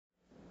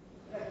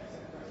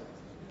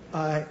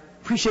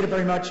Appreciate it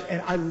very much,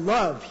 and I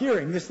love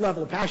hearing this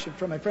level of passion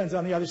from my friends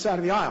on the other side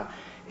of the aisle.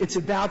 It's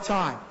about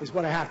time, is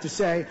what I have to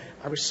say.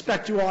 I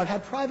respect you all. I've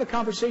had private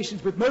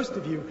conversations with most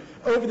of you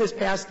over this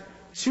past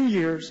 2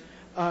 years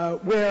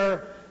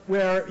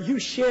where you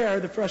share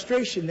the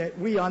frustration that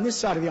we on this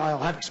side of the aisle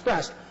have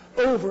expressed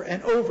over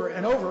and over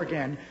and over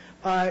again.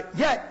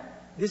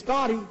 Yet, this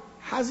body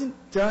hasn't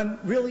done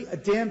really a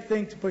damn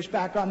thing to push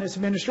back on this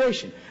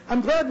administration.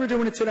 I'm glad we're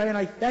doing it today, and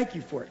I thank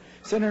you for it.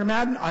 Senator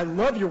Madden, I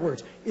love your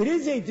words. It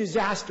is a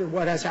disaster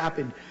what has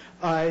happened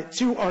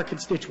to our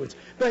constituents.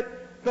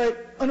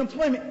 But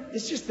unemployment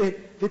is just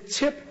the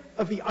tip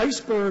of the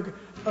iceberg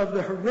of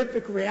the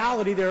horrific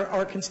reality that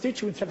our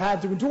constituents have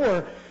had to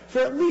endure for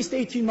at least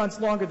 18 months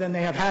longer than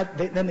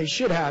they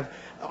should have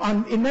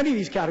in many of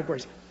these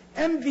categories.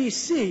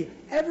 MVC,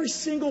 every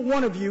single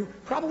one of you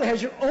probably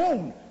has your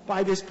own,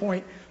 by this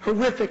point,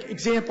 horrific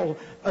example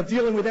of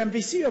dealing with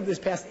MVC over this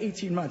past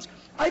 18 months.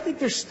 I think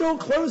they're still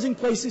closing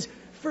places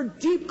for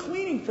deep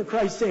cleaning, for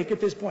Christ's sake, at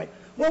this point.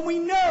 When we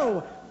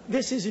know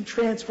this isn't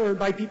transferred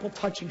by people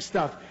touching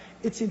stuff.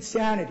 It's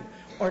insanity.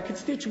 Our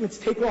constituents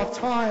take off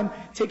time,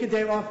 take a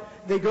day off,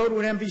 they go to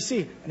an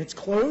MVC, and it's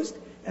closed,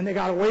 and they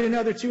got to wait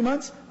another 2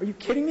 months? Are you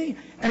kidding me?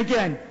 And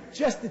again,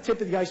 just the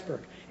tip of the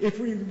iceberg. If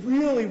we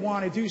really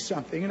want to do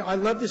something, and I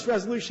love this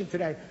resolution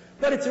today,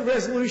 but it's a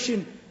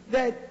resolution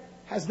that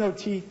has no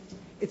teeth.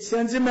 It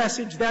sends a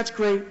message, that's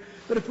great,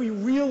 but if we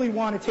really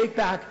want to take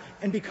back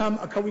and become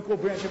a co-equal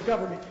branch of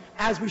government,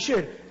 as we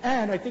should,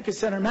 and I think as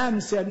Senator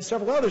Madden said, and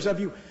several others of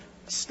you,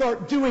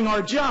 start doing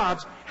our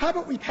jobs, how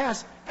about we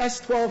pass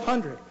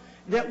S-1200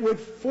 that would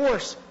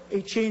force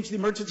a change to the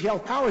Emergency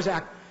Health Powers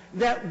Act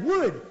that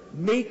would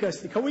make us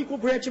the co-equal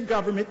branch of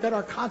government that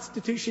our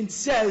Constitution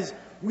says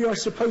we are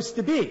supposed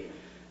to be.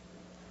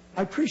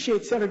 I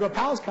appreciate Senator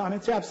Gopal's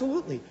comments,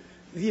 absolutely.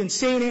 The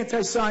insane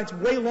anti-science,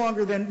 way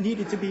longer than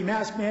needed to be,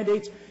 mask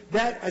mandates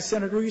that, as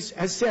Senator Ruiz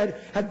has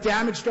said, have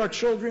damaged our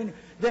children,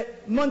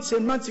 that months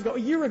and months ago, a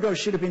year ago,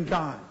 should have been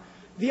gone.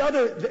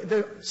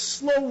 The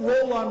slow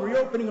roll-on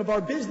reopening of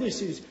our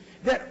businesses,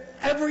 that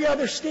every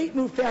other state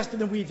moved faster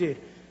than we did.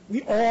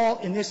 We all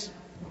in this,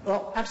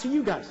 well, actually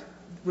you guys,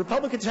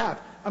 Republicans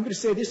have. I'm going to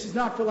say this is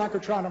not for lack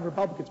of trying on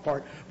Republicans'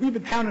 part. We've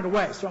been pounding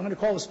away, so I'm going to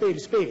call a spade a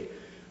spade.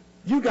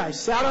 You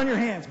guys sat on your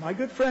hands, my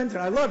good friends,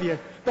 and I love you,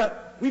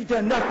 but we've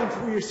done nothing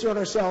to reassert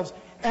ourselves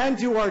and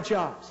do our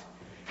jobs.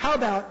 How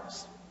about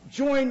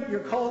join your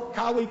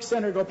colleague,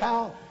 Senator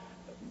Gopal,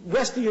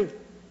 rest of you,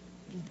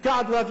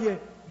 God love you,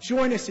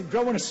 join us in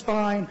growing a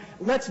spine.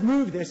 Let's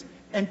move this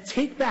and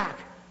take back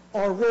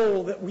our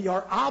role that we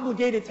are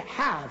obligated to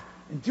have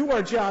and do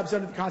our jobs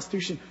under the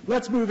Constitution.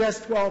 Let's move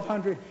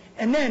S-1200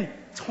 and then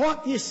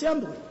taunt the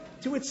Assembly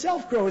to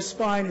itself grow a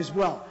spine as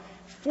well.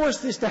 Force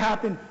this to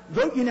happen,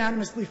 vote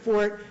unanimously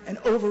for it, and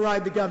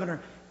override the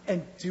governor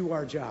and do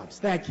our jobs.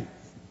 Thank you.